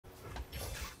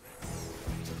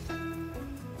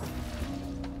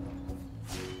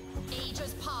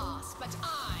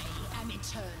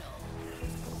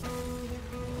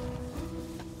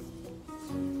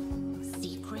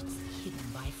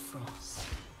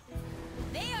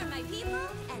people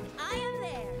and I am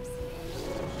theirs.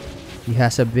 He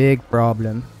has a big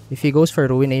problem. If he goes for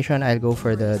Ruination, I'll go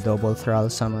for the double Thrall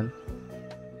summon.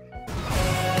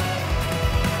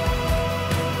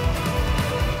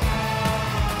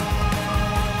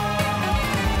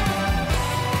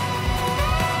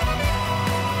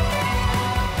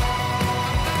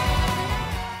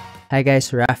 Hi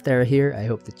guys, Runeterra here. I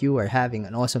hope that you are having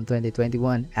an awesome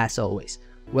 2021 as always.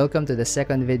 Welcome to the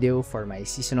second video for my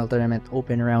seasonal tournament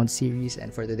open round series,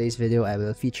 and for today's video I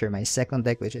will feature my second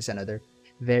deck, which is another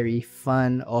very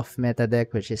fun off meta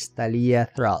deck, which is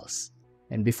Taliyah Thralls.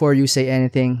 And before you say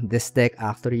anything, this deck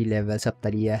actually levels up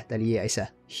Taliyah. Taliyah is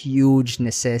a huge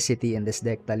necessity in this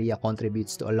deck. Taliyah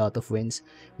contributes to a lot of wins.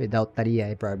 Without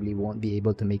Taliyah, I probably won't be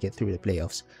able to make it through the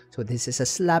playoffs. So this is a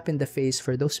slap in the face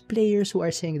for those players who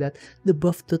are saying that the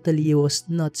buff to Taliyah was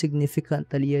not significant.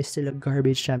 Taliyah is still a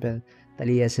garbage champion.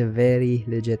 Taliyah is very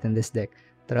legit in this deck.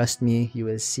 Trust me, you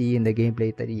will see in the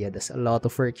gameplay Taliyah does a lot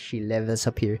of work. She levels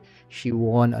up here. She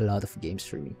won a lot of games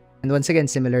for me. And once again,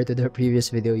 similar to the previous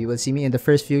video, you will see me in the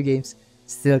first few games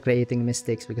still creating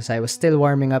mistakes because I was still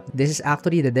warming up. This is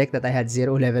actually the deck that I had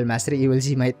 0 level mastery. You will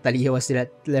see my Taliyah was still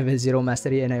at level 0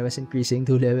 mastery and I was increasing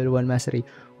to level 1 mastery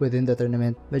within the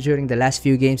tournament. But during the last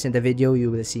few games in the video,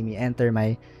 you will see me enter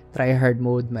my tryhard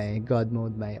mode, my god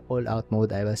mode, my all-out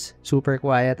mode. I was super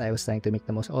quiet. I was trying to make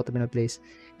the most optimal plays,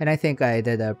 and I think I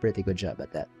did a pretty good job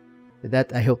at that. With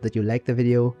that, I hope that you liked the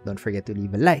video. Don't forget to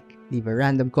leave a like, leave a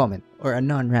random comment, or a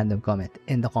non-random comment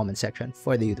in the comment section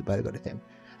for the YouTube algorithm.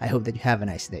 I hope that you have a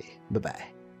nice day. Bye-bye.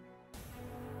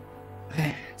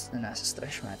 Okay, it's the Nasus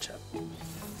Thresh matchup.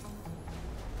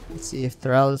 Let's see if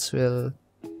Thralls will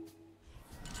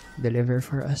deliver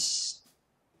for us.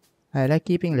 I like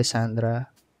keeping Lissandra.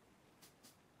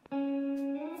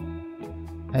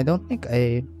 I don't think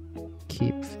I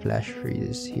keep Flash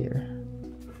Freeze here.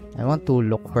 I want to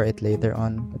look for it later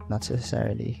on, but not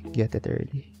necessarily get it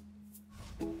early.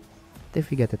 But if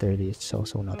we get it early, it's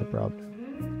also not a problem.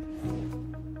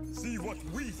 See what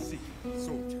we see,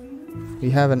 soldier. We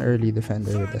have an early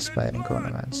defender with Aspiring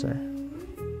Chronomancer.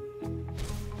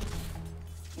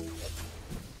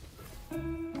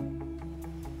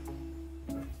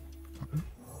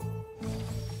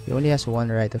 He only has one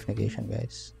Rite of Negation,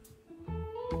 guys.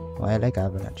 Oh, I like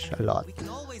Avalanche a lot. We can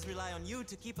always rely on you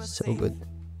to keep us So safe. good.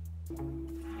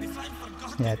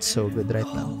 Yeah, it's so good right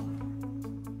now.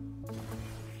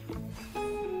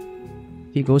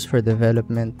 If he goes for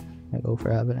development, I go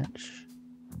for Avalanche.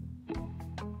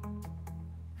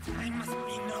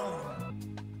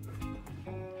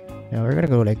 Yeah, we're gonna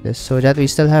go like this so that we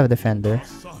still have a defender.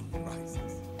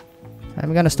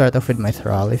 I'm gonna start off with my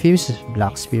Thrall. If he uses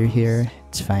Black Spear here,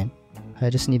 it's fine.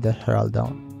 I just need the Thrall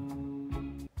down.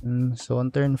 So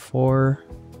on turn 4,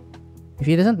 if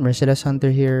he doesn't Merciless Hunter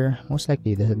here, most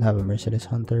likely he doesn't have a Merciless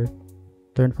Hunter.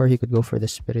 Turn 4, he could go for the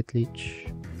Spirit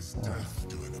Leech.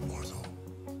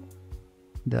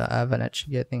 The Avalanche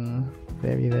getting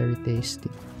very, very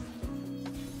tasty.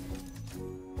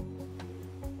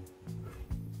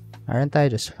 Aren't I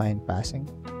just fine passing?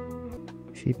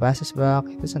 If he passes back,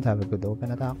 he doesn't have a good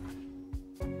open attack.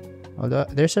 Although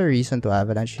there's a reason to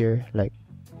Avalanche here, like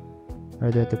in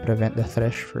order to prevent the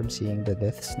Thresh from seeing the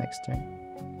deaths next turn.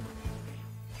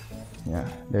 Yeah,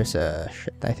 there's a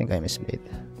shit. I think I misplayed.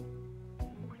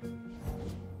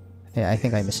 Yeah, I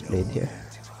think I misplayed here.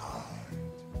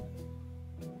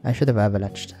 I should have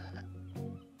avalanched.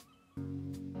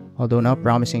 Although now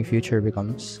Promising Future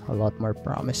becomes a lot more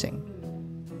promising.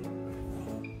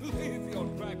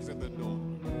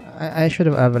 I should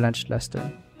have avalanched last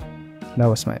turn. That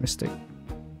was my mistake.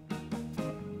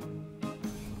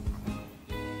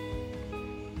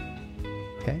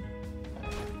 Okay.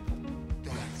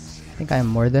 I think I'm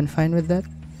more than fine with that.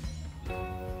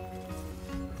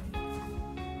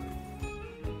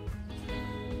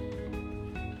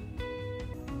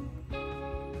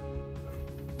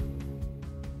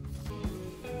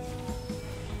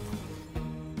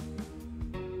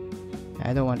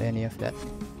 I don't want any of that.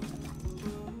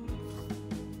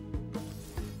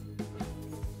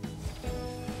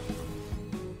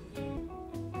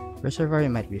 Reservoir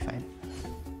might be fine.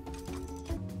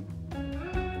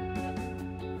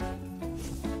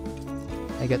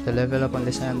 I get the level up on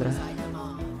Lissandra.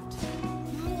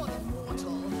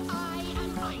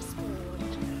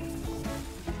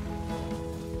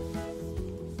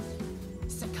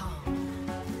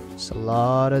 It's a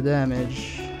lot of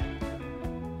damage.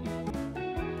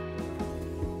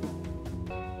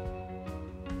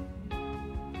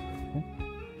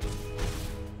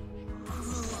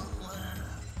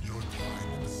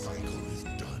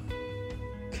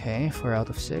 Okay, 4 out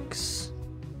of 6.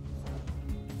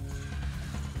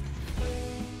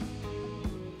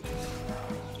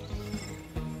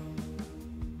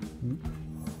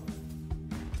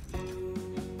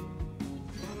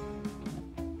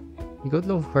 He could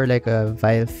look for like a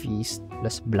Vile Feast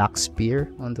plus Black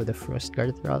Spear onto the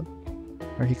Frostguard Thrall.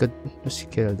 Or he could just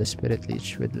kill the Spirit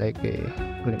Leech with like a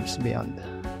Glimpse Beyond.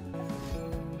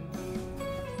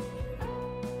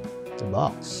 The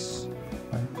box.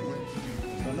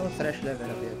 So no Thresh level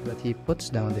up yet, but he puts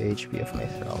down the HP of my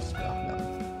Thralls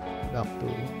back to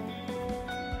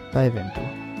 5 and 2.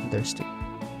 Thirsty.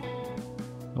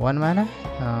 1 mana,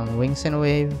 Wings and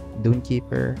Wave,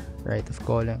 Dunekeeper, Rite of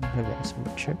Calling, Relentless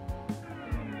Butcher.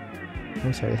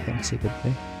 Those are the things he could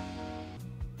play.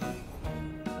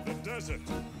 The desert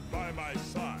by my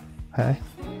side. Okay.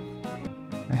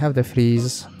 I have the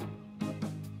Freeze.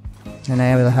 And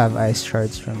I will have Ice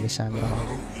Shards from Lissandra.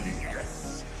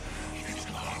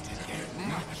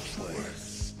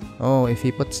 Oh, if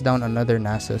he puts down another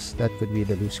Nasus, that could be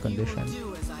the lose condition.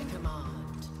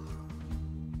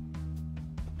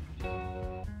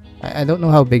 I don't know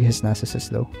how big his Nasus is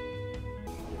though.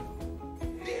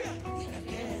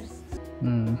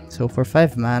 So for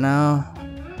 5 mana,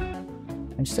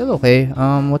 I'm still okay.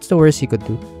 What's the worst he could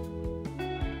do?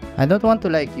 I don't want to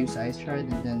like use Ice Shard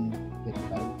and then get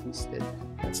Vile Feasted.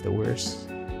 That's the worst.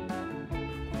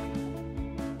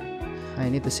 I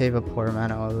need to save up 4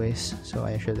 mana always, so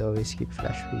I should always keep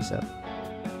Flash Freeze up.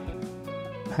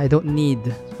 I don't need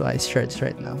 2 Ice Shards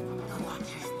right now.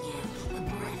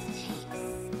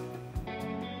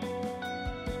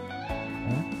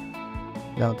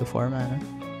 Down to 4 mana.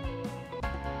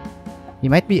 He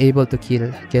might be able to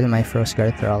kill my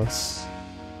Frostguard Thralls.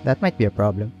 That might be a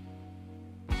problem.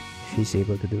 If he's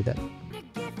able to do that.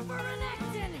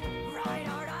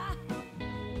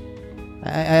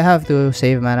 I have to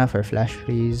save mana for Flash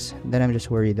Freeze. Then I'm just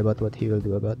worried about what he will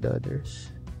do about the others.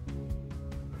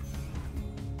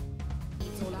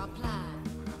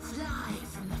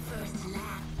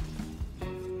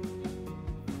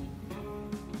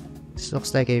 This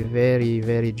looks like a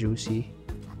very juicy.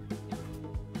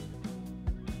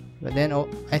 But then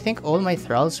I think all my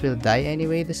Thralls will die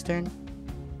anyway this turn.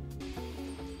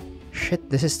 Shit,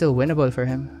 this is still winnable for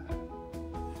him.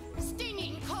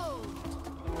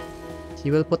 He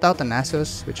will put out a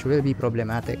Nasus, which will be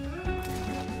problematic.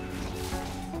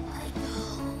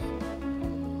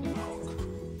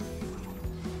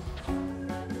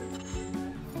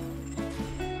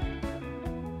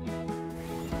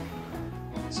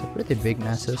 It's a pretty big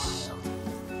Nasus.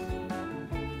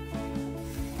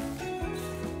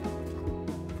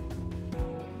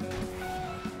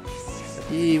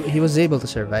 He was able to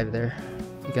survive there.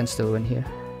 He can still win here.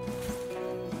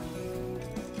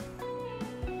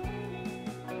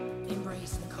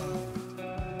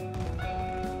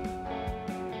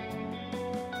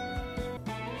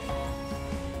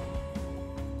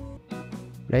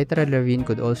 Lighter Ravine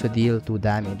could also deal 2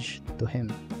 damage to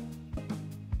him.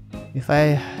 If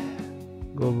I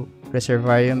go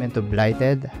Reservarium into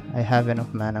Blighted, I have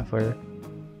enough mana for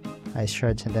Ice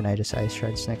Shards, and then I just Ice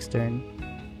Shards next turn.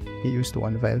 He used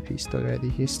 1 Vile Feast already.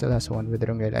 He still has 1 with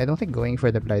Rungel. I don't think going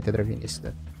for the Blighted Ravine is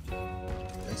the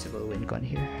sensible win con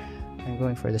here. I'm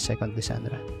going for the second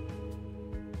Lissandra.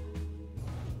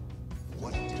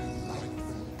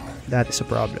 That is a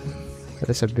problem. That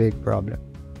is a big problem.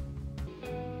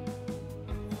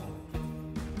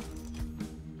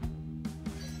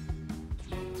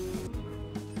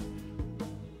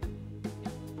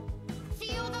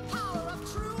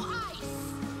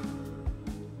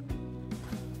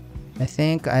 I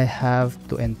think I have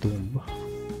to Entomb.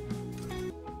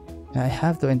 I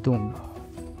have to Entomb.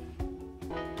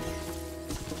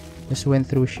 Just went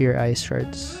through sheer Ice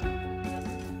Shards.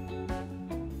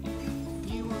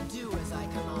 You will do as I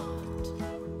command.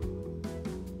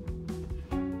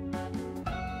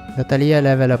 The Taliyah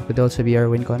level up could also be our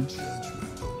win con.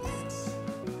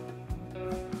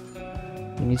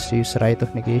 He needs to use Rite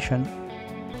of Negation.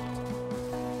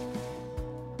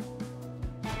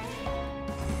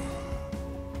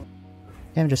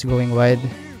 I'm just going wide,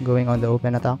 going on the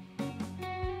open attack.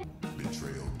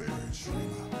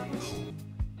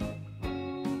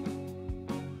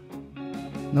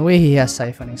 No way he has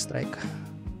Siphoning Strike.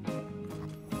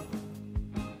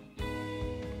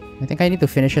 I think I need to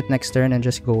finish it next turn and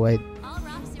just go wide.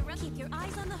 Keep your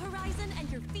eyes on the horizon and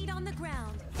your feet on the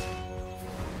ground.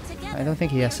 I don't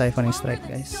think he has Siphoning Strike,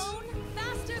 guys.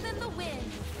 Faster than the wind.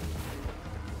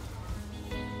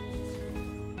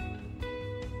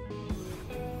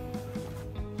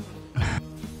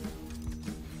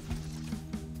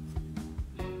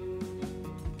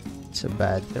 It's a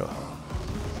bad throw.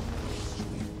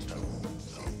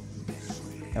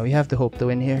 Yeah, we have to hope to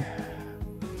win here.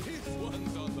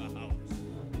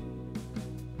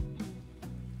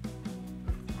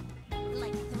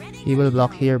 He will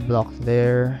block here, block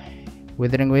there.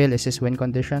 Withering Wail is his win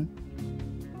condition.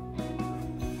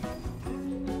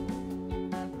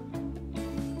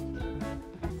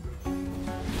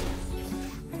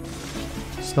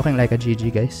 It's looking like a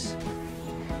GG, guys.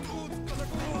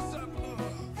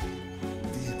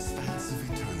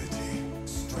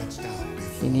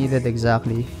 He needed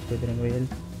exactly Withering Wail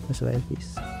as well,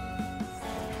 please.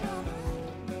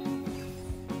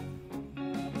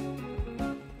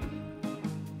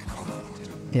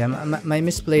 Yeah, my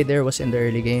misplay there was in the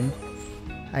early game.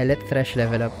 I let Thresh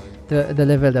level up. The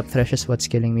leveled up Thresh is what's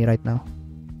killing me right now.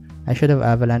 I should have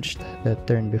avalanched the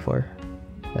turn before.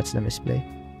 That's the misplay.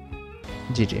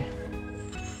 GG.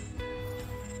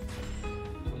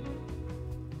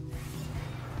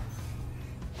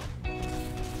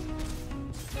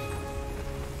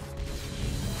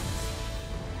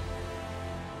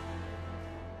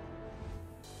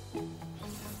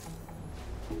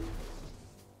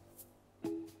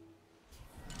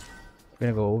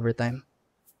 Gonna go overtime.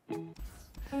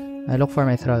 I look for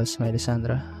my Thralls, my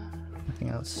Lissandra. Nothing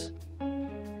else.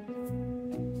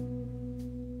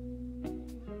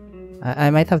 I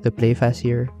might have to play fast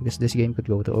here because this game could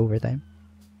go to overtime.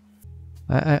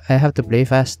 I have to play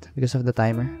fast because of the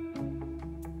timer.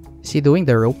 Is he doing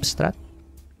the rope strat?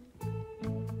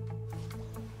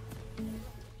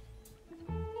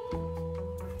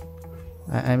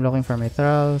 I'm looking for my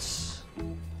Thralls.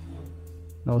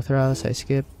 No Thralls, I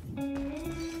skip.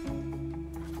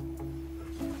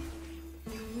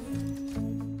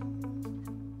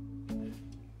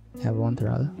 Have one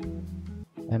Thrall.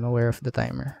 I'm aware of the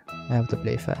timer. I have to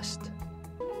play fast.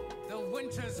 The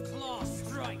winter's claw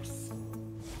strikes.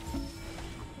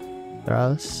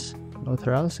 Thralls? No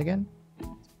Thralls again?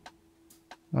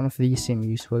 None of these seem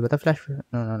useful, but a flash.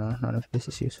 No, none of this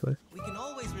is useful. We can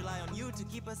always rely on you to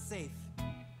keep us safe.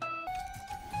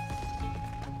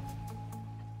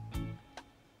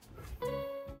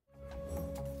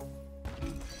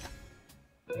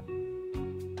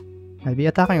 I'll be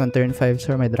attacking on turn 5,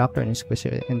 so my Draktor and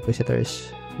Inquisitor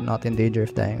is not in danger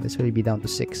of dying. This will be down to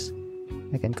 6.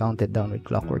 I can count it down with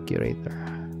Clockwork Curator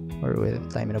or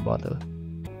with Time in a Bottle.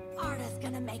 Arda's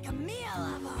gonna make a meal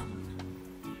of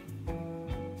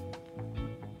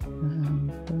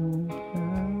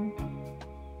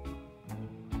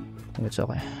It's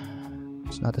okay.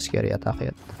 It's not a scary attack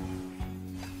yet.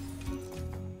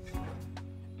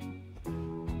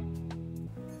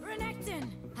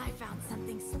 I found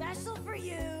something special for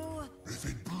you. If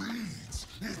it bleeds,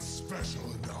 it's special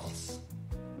enough.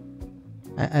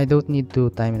 I don't need to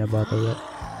Time in a Bottle yet.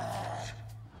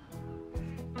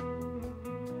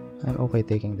 I'm okay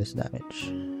taking this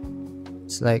damage.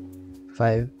 It's like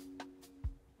 5.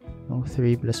 No,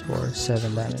 3 plus 4,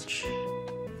 7 damage.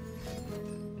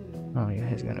 Oh yeah,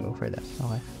 he's gonna go for that.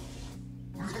 Okay.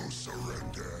 No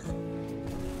surrender.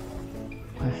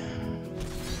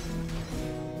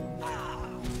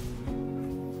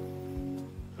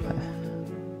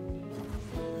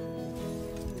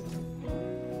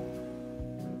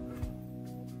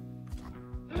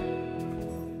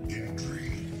 In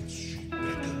dreams, she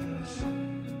beckons.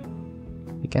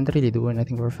 We can't really do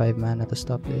anything for 5 mana to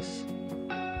stop this.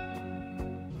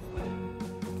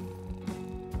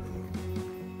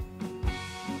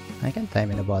 I can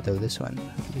Time in a Bottle this one,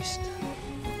 at least.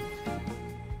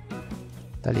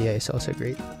 Taliyah is also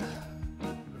great.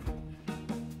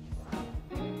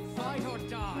 Fight or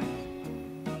die.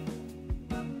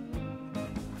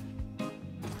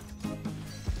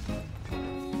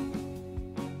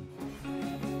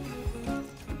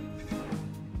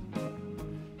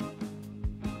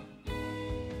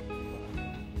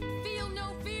 Feel no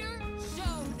fear,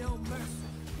 show no mercy.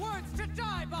 Words to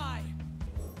die by.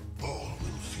 All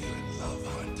will fear and love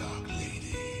our dark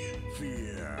lady.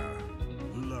 Fear,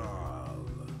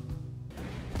 love,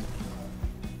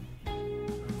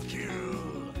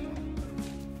 kill.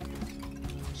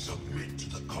 Submit to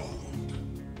the cold.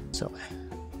 So,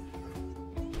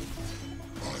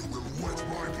 I will wet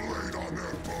my blade on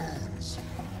their bones.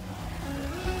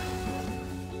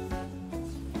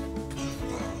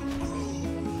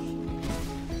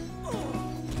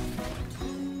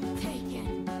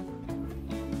 Taken.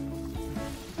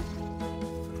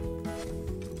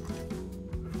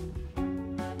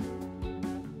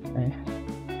 eh.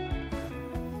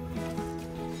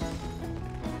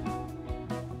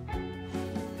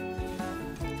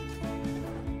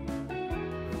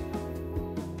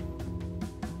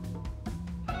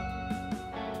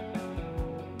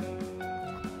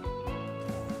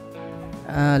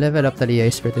 Level up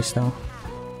Taliyah Spiritist now.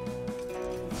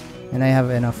 And I have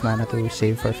enough mana to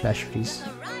save for Flash Freeze.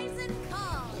 Horizon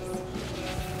calls.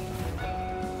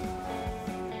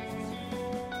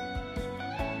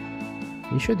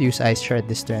 should use Ice Shard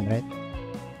this turn, right?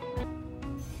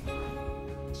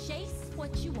 Chase what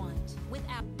you want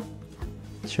without.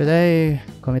 Should I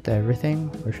commit to everything,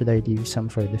 or should I leave some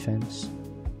for defense?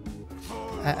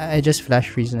 I just flash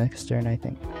freeze next turn, I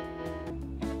think.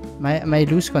 My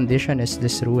lose condition is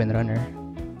this Ruin Runner.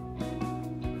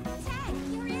 Tag,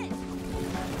 you're in.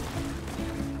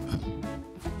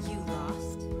 You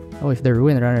lost. Oh, if the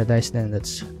Ruin Runner dies, then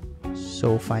that's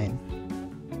so fine.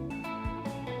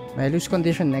 My lose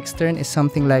condition next turn is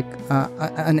something like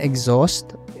an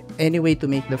exhaust. Any way to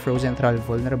make the Frozen Thrall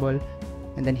vulnerable.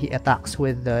 And then he attacks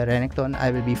with the Renekton.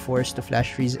 I will be forced to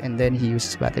flash freeze, and then he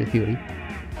uses Battle Fury.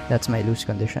 That's my lose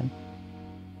condition.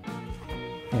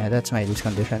 Yeah, that's my lose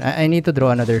condition. I need to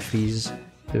draw another freeze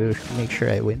to make sure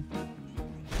I win.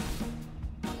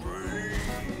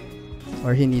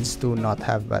 Or he needs to not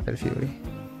have Battle Fury.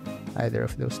 Either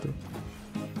of those two.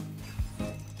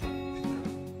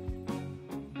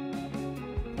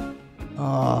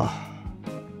 Oh.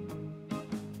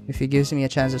 If he gives me a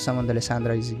chance to summon the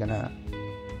Lissandra, he's gonna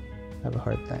have a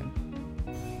hard time.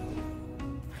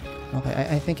 Okay,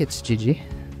 I think it's GG.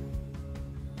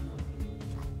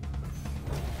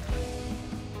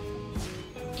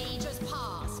 Ages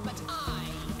pass, but I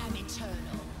am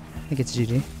eternal. I think it's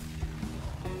GG.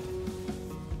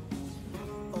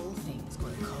 All things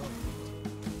grow cold.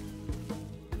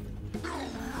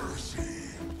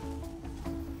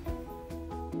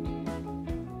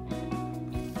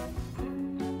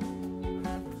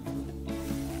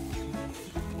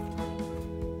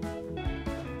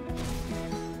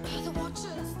 The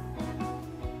Watchers.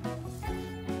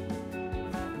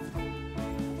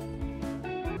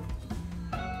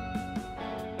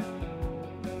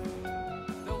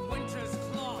 The winter's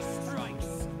claw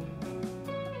strikes.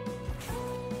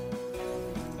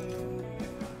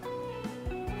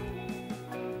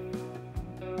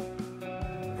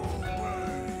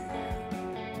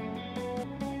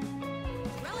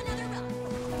 Roll another roll.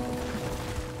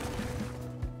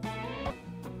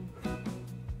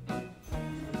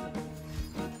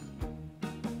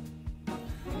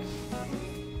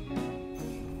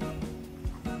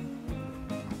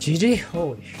 GG!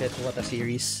 Holy shit, what a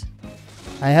series.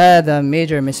 I had a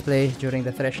major misplay during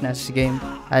the Thresh Nasus game.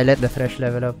 I let the Thresh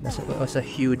level up. That was a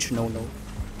huge no-no.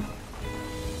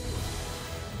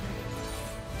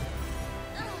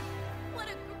 What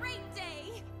a great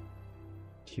day.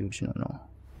 Huge no-no.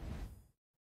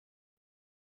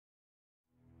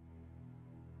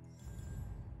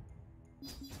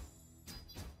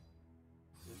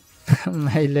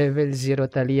 My level 0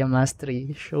 Taliyah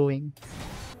mastery showing.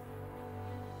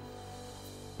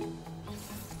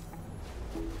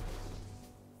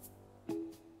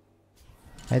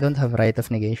 I don't have Rite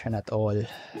of Negation at all.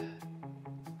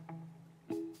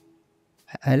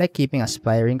 I like keeping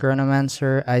Aspiring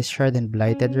Chronomancer, Ice Shard, and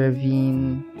Blighted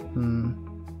Ravine.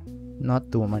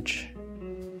 Not too much.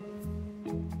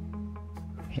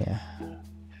 Yeah.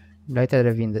 Blighted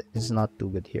Ravine is not too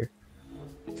good here.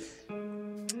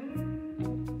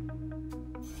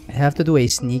 I have to do a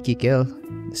sneaky kill.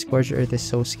 The Scorched Earth is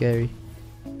so scary.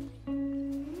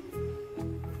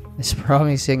 This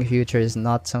promising future is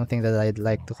not something that I'd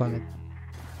like to commit.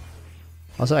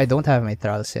 Also, I don't have my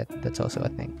Thralls yet. That's also a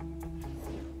thing.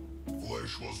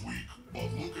 Flesh was weak, but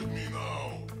look at me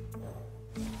now.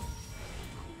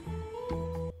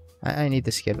 I need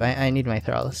to skip. I need my We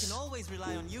Thralls. can always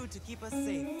rely on you to keep us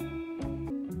safe.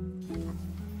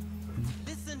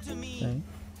 Listen to me. Okay.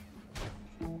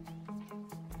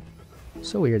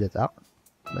 So weird attack,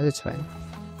 but it's fine.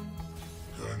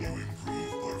 Can you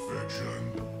improve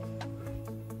perfection?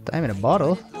 Time in a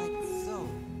bottle. Like so.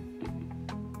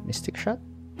 Mystic Shot.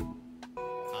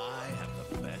 I have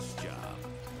the best job.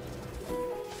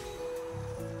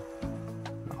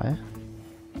 Okay.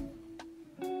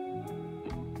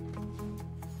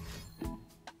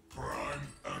 Prime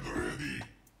and ready.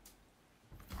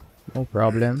 No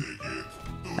problem.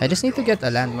 I just need to get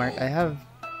a landmark. I have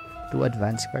 2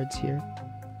 advanced cards here.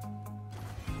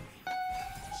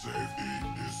 Safety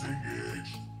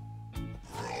disengaged.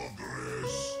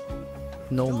 Progress.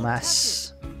 No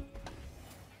mass.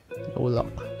 No luck.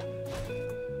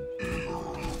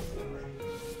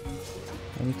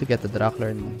 I need to get the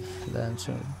Drakler done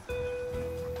soon.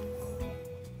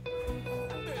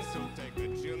 This'll take the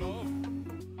chill off.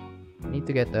 I need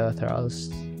to get the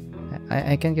Thralls.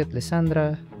 I can get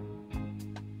Lissandra.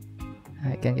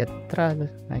 I can get Thrall.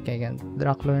 I can get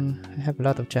Drakler. I have a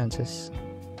lot of chances.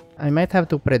 I might have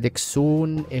to predict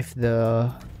soon if the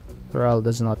Thrall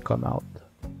does not come out.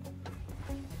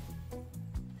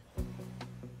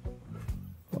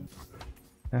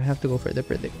 I have to go for the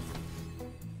predict.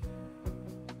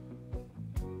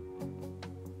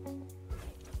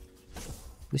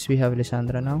 At least we have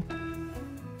Lissandra now.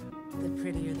 The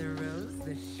prettier the rose,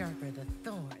 the sharper the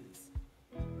thorns.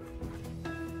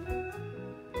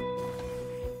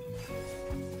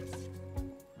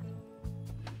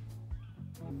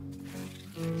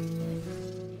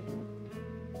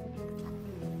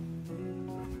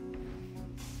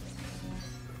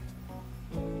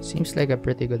 Seems like a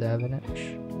pretty good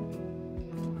avalanche.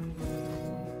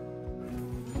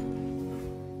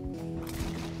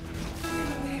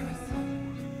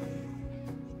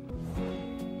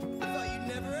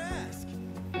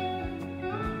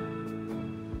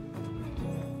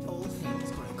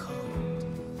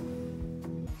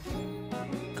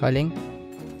 Calling.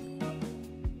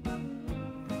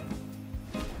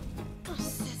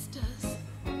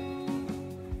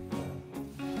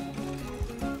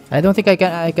 I don't think I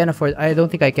can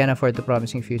afford the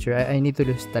promising future. I need to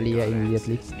lose Taliyah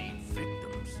immediately.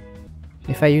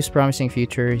 If I use promising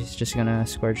future, he's just gonna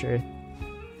scorch earth.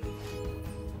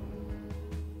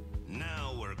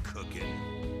 Now we're cooking.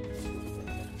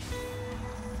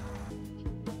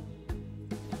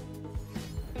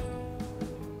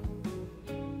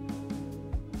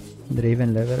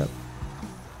 Draven level up.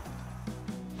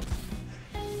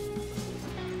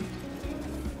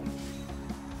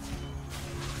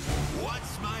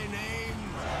 What's my name?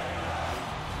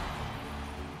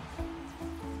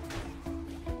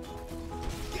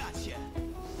 Gotcha.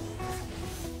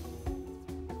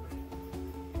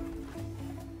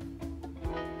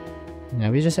 Yeah,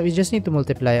 we just need to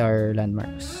multiply our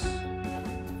landmarks.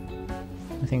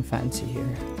 Nothing fancy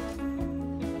here.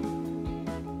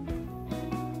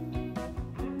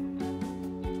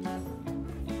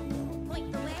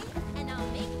 Point the way, and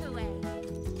I'll make the way.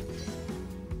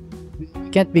 We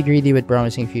can't be greedy with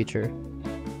promising future.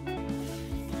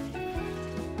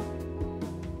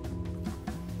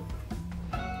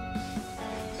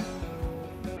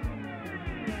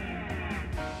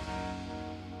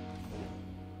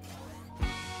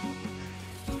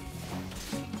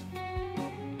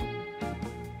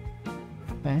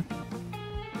 Okay.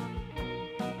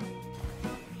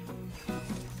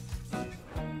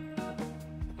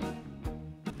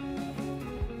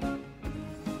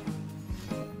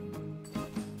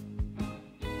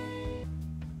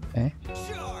 Okay.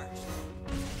 Charge!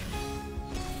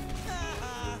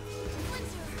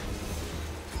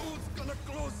 Who's gonna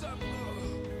close up?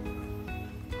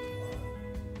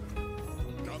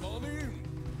 Come on in.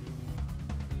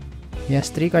 He has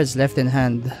 3 cards left in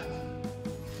hand.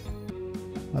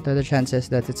 What are the chances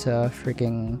that it's a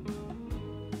freaking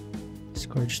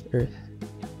Scorched Earth?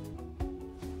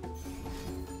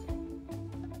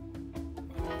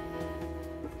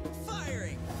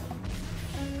 Firing!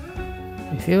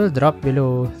 If he will drop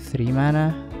below 3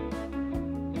 mana, I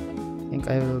think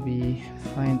I will be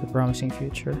fine with the promising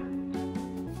future.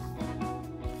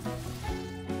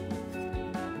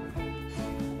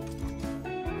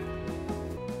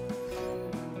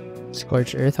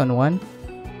 Scorched Earth on 1.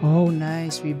 Oh,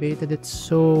 nice. We baited it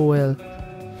so well.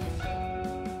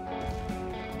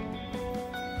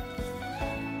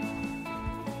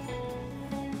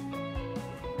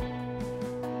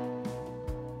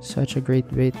 Such a great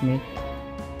bait, mate.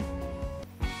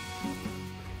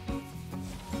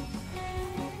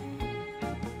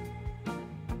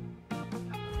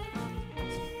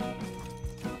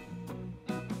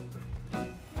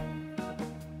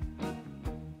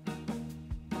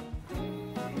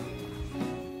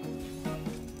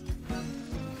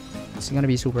 It's gonna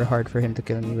be super hard for him to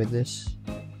kill me with this.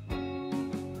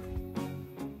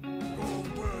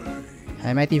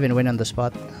 I might even win on the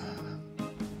spot.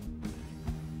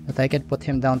 But I can put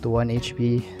him down to 1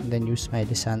 HP and then use my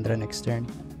Lissandra next turn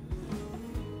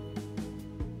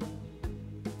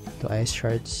to Ice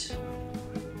Shards.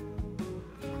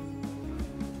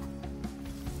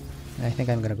 And I think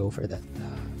I'm gonna go for that.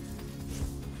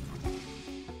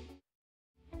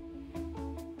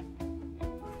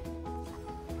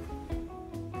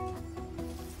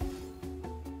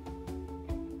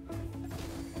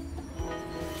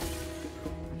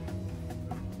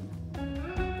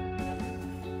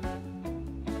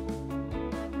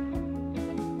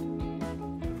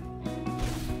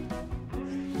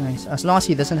 Nice. As long as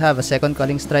he doesn't have a second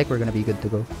Culling Strike, we're gonna be good to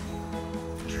go.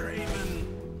 Draven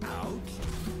out.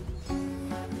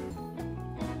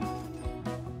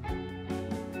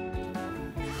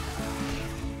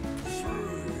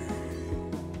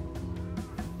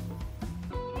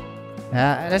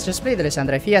 Let's just play the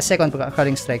Lissandra. If he has second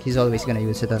Culling Strike, he's always gonna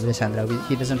use it on Lissandra.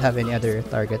 He doesn't have any other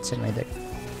targets in my deck.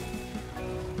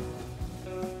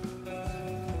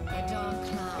 A dark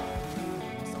cloud.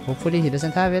 Hopefully he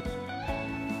doesn't have it.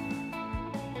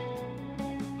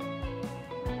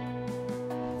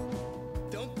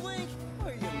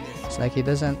 It's like he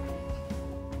doesn't.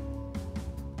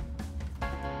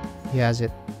 He has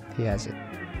it. He has it.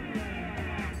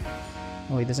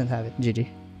 Oh, he doesn't have it. GG.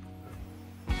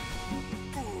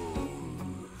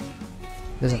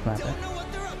 Doesn't matter. Don't know what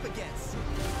they're up against.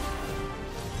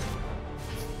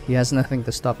 He has nothing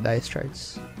to stop the ice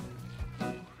shards.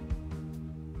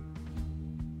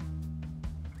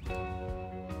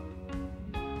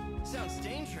 Sounds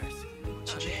dangerous.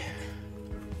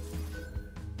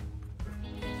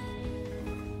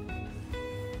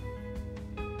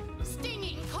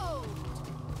 Stinging cold.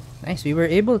 Nice, we were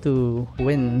able to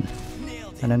win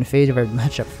Nailed it. an unfavored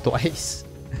matchup twice.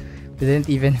 We didn't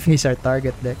even face our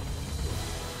target deck.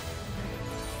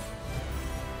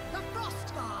 The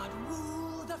Frost God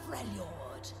rule the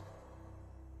Freljord.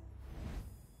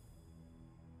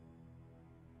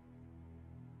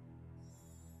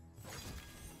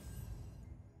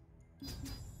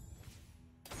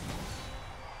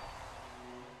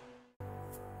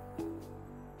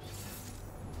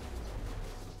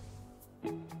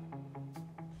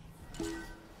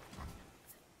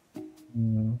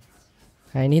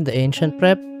 I need the ancient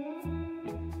prep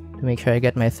to make sure I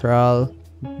get my Thrall.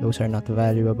 Those are not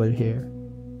valuable here.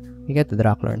 We get the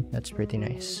Draklorn. That's pretty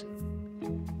nice.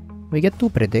 We get 2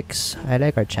 predicts. I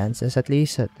like our chances at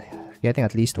least at getting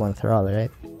at least 1 Thrall,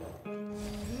 right?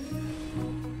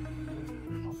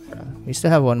 We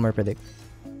still have 1 more predict.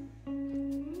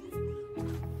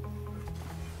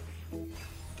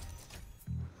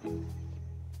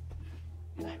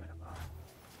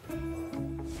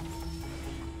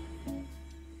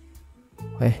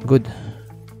 Okay, good.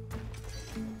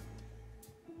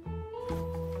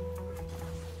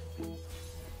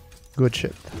 Good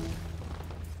shit.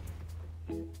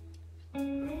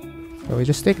 So we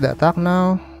just take the attack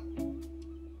now.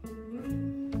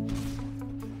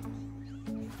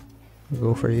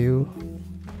 Go for you.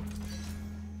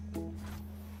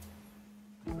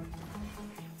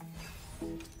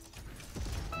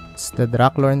 It's the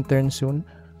Draklorn turn soon.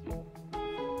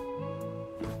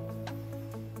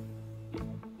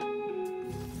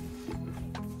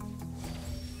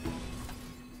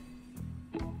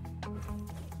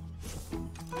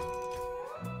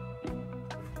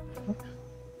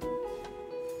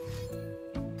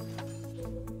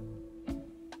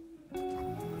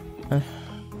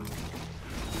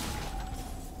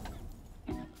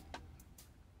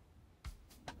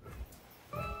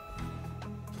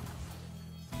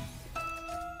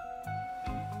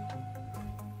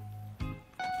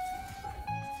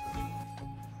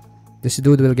 This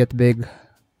dude will get big.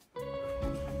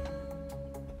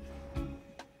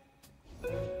 The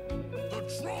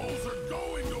Trolls are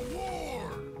going to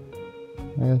war!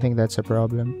 I don't think that's a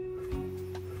problem.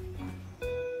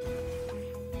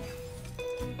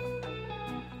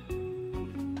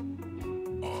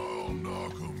 I'll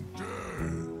knock 'em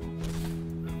dead.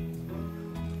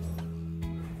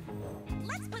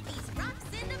 Let's put these rocks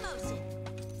into motion.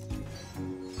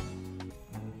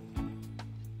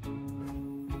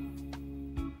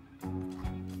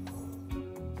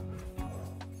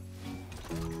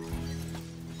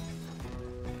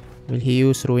 Will he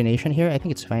use Ruination here? I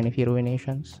think it's fine if he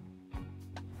Ruinations.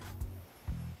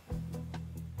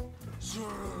 Serve!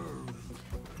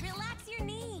 Relax your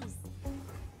knees.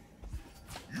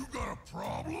 You got a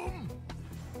problem?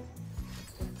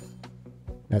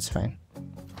 That's fine.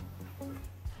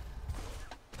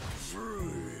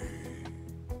 Free.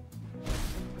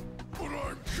 But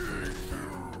I'm king.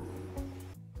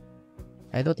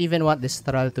 I don't even want this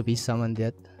Thrall to be summoned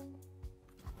yet.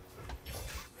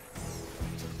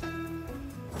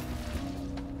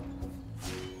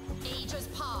 Ages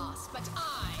pass, but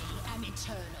I am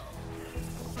eternal.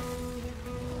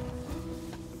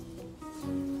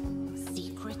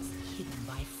 Secrets hidden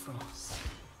by frost.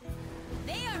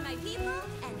 They are my people,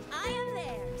 and I am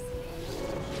theirs.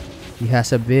 He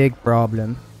has a big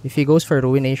problem. If he goes for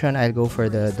Ruination, I'll go for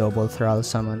the double Thrall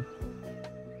summon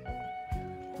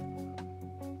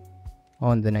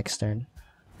on the next turn.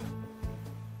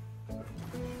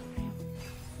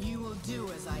 You will do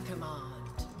as I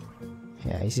command.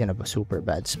 Yeah, he's in a super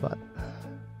bad spot.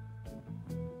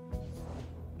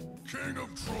 King of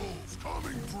Trolls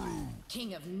coming through.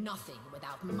 King of nothing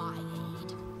without my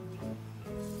aid.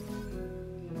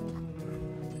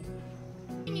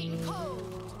 Stinging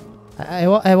cold.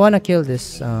 I wanna kill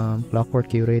this Clockwork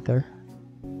Curator.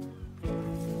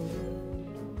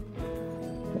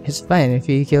 It's fine if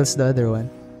he kills the other one.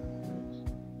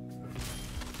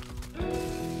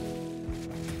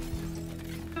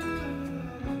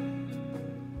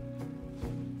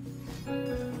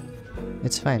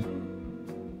 It's fine.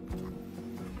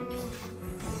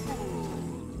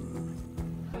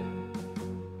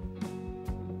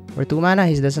 For 2 mana,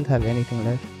 he doesn't have anything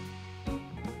left.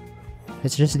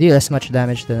 Let's just deal as much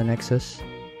damage to the Nexus.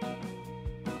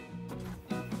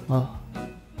 Oh.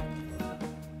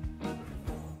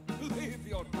 Leave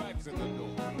your bags at the door.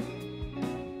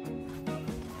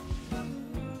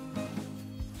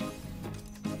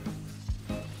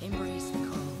 Embrace the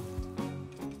cold.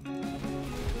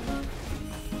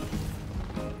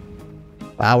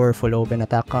 Powerful open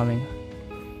attack coming.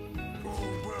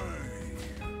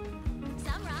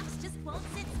 Some rocks just won't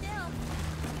sit still.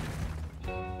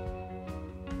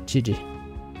 GG.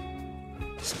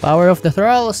 It's power of the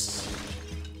Thralls.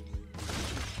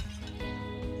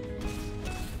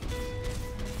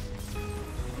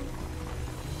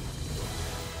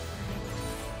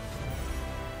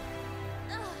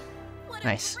 What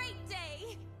Nice. a great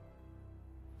day!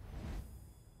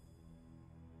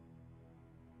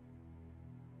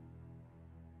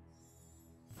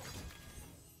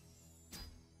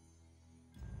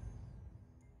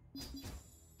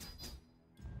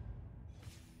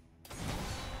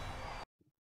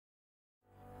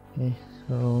 Okay,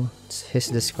 so it's his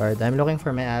discard. I'm looking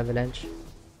for my Avalanche,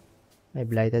 my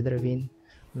Blighted Ravine,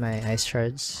 my Ice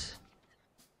Shards.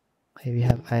 Okay, we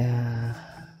have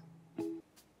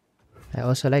I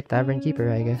also like Tavern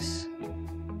Keeper, I guess.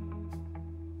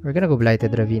 We're gonna go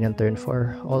Blighted Ravine on turn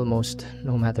 4, almost,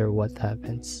 no matter what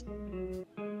happens.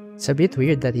 It's a bit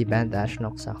weird that he banned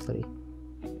Ashnox actually.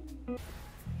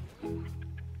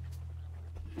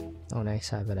 Oh,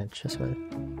 nice Avalanche as well.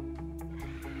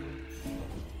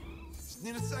 Just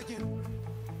need a second.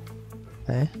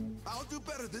 Okay. I'll do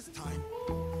better this time.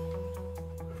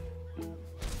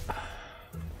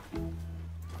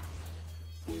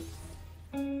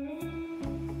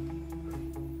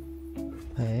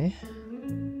 Okay.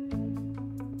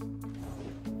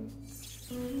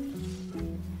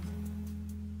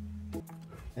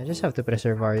 I just have to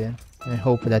preserve Aryan and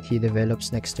hope that he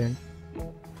develops next turn.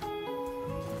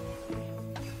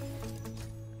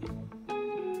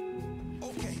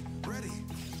 Okay, ready.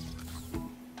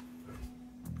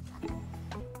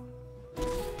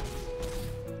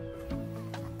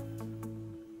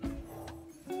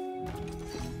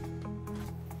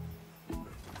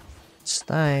 It's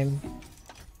time.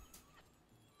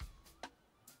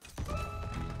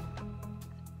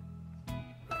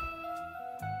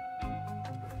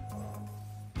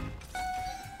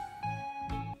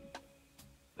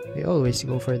 We always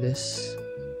go for this.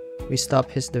 We stop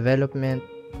his development,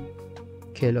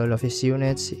 kill all of his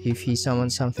units. If he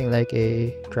summons something like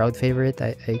a crowd favorite,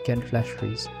 I can flash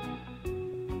freeze.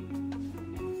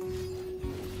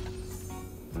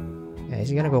 Yeah,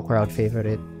 he's gonna go crowd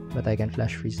favorite, but I can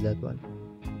flash freeze that one.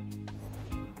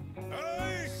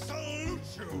 I salute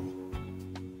you.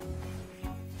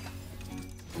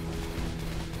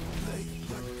 They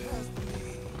look past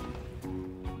me.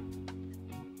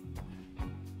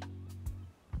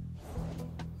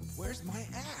 Where's my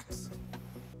axe?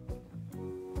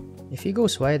 If he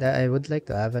goes wide, I would like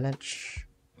to avalanche.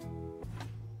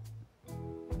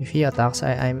 If he attacks,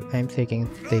 I'm taking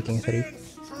 3.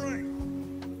 Strength.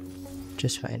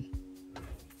 Just fine.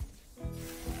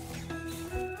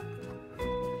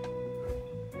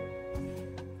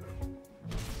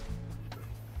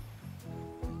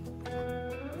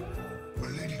 My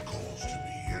lady calls to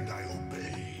me and I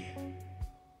obey.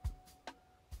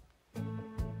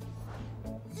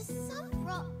 The sun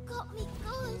rock got me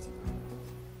good.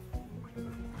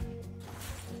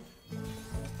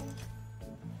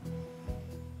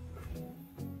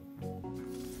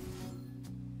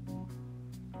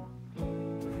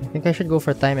 I think I should go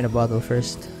for time in a bottle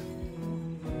first.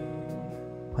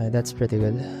 Okay, that's pretty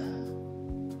good.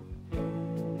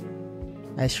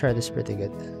 Ice Shard is pretty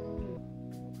good.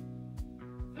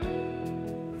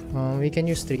 We can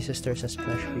use 3 Sisters as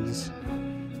splash freeze.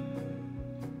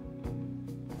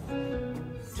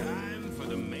 Time for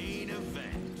the main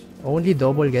event. Only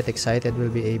double get excited will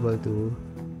be able to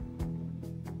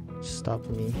stop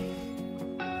me.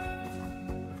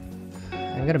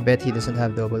 I'm gonna bet he doesn't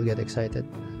have double get excited.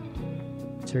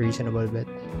 It's a reasonable bet.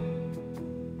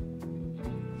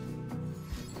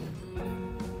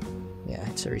 Yeah,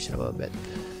 it's a reasonable bet.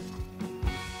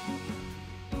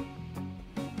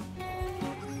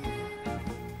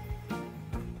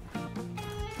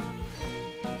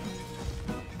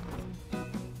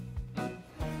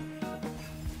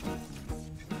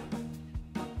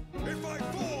 If I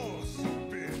fall,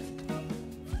 spit.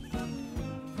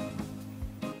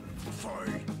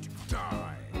 Fight,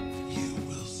 die. You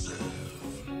will serve.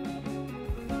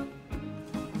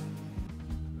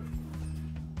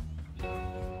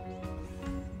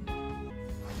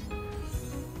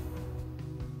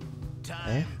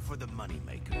 Time for the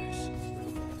moneymakers.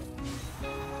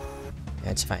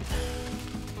 Yeah, it's fine.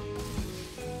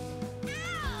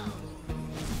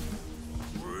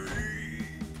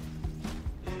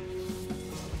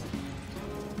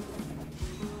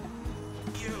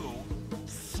 You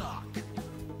suck.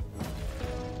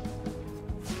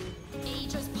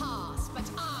 Ages pass, but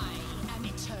I am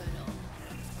eternal.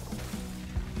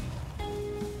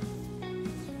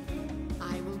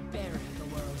 I will bury the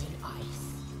world in ice.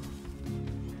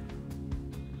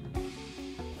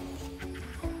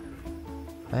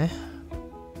 Eh?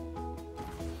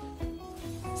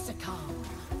 Succumb.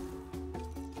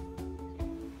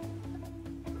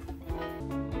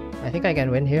 I think I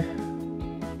can win here.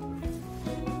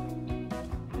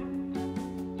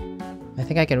 I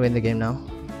think I can win the game now.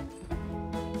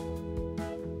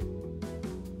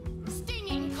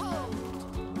 Stinging cold.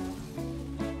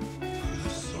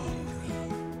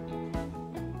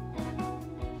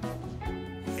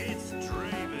 It's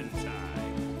Draven time.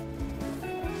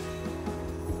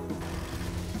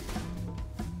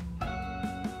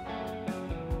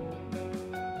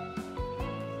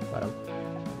 Bottom.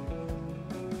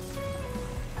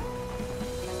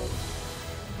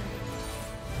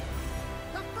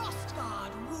 The Frost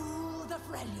God rule the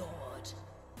Freljord.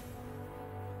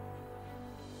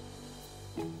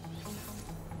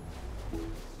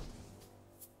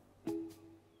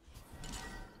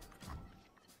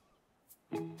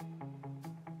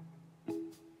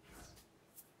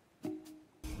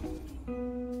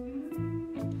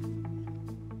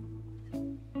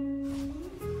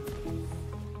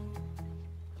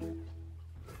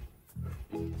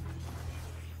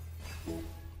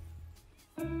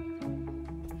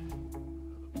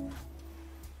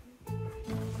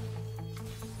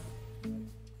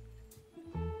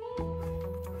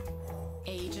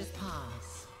 Ages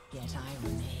pass, yet I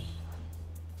remain.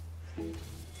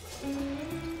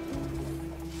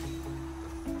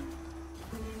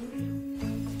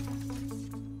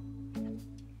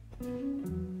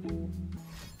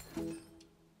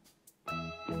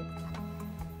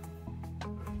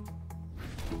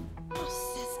 Oh,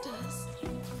 sisters.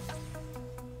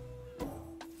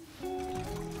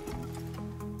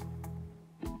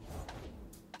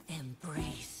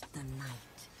 Embrace the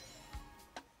night.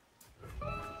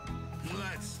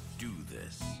 Let's do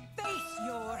this. Face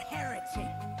your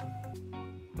heretic.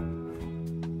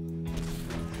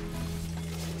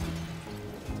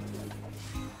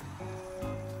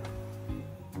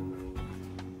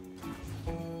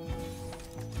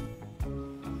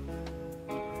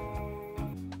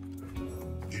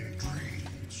 In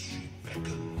dreams she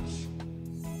beckons.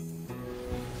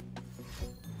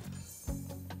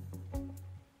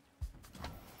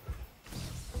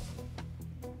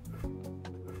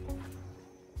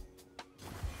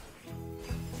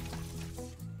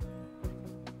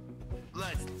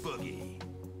 Let's boogie.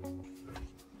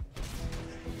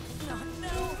 Oh,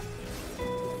 no.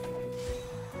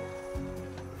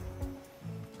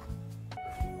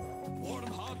 Warm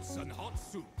hugs and hot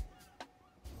soup.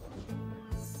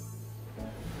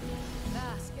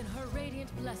 Bask in her radiant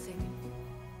blessing.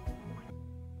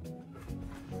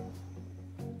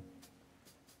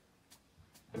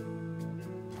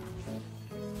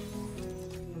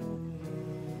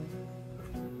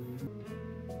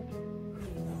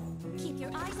 Keep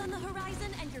your eyes on the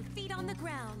horizon and your feet on the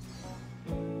ground.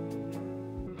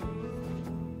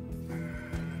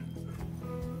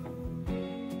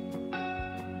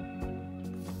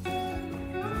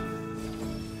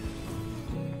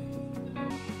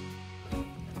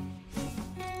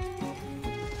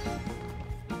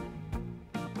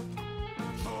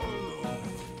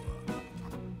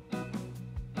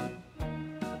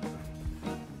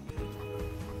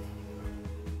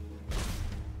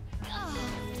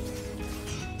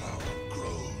 Power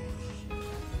grows.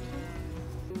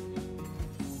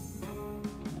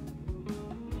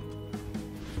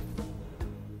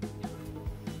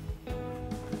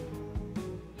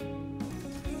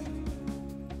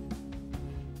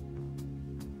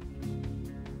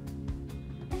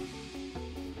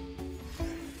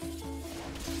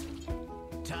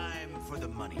 Time for the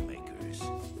moneymakers.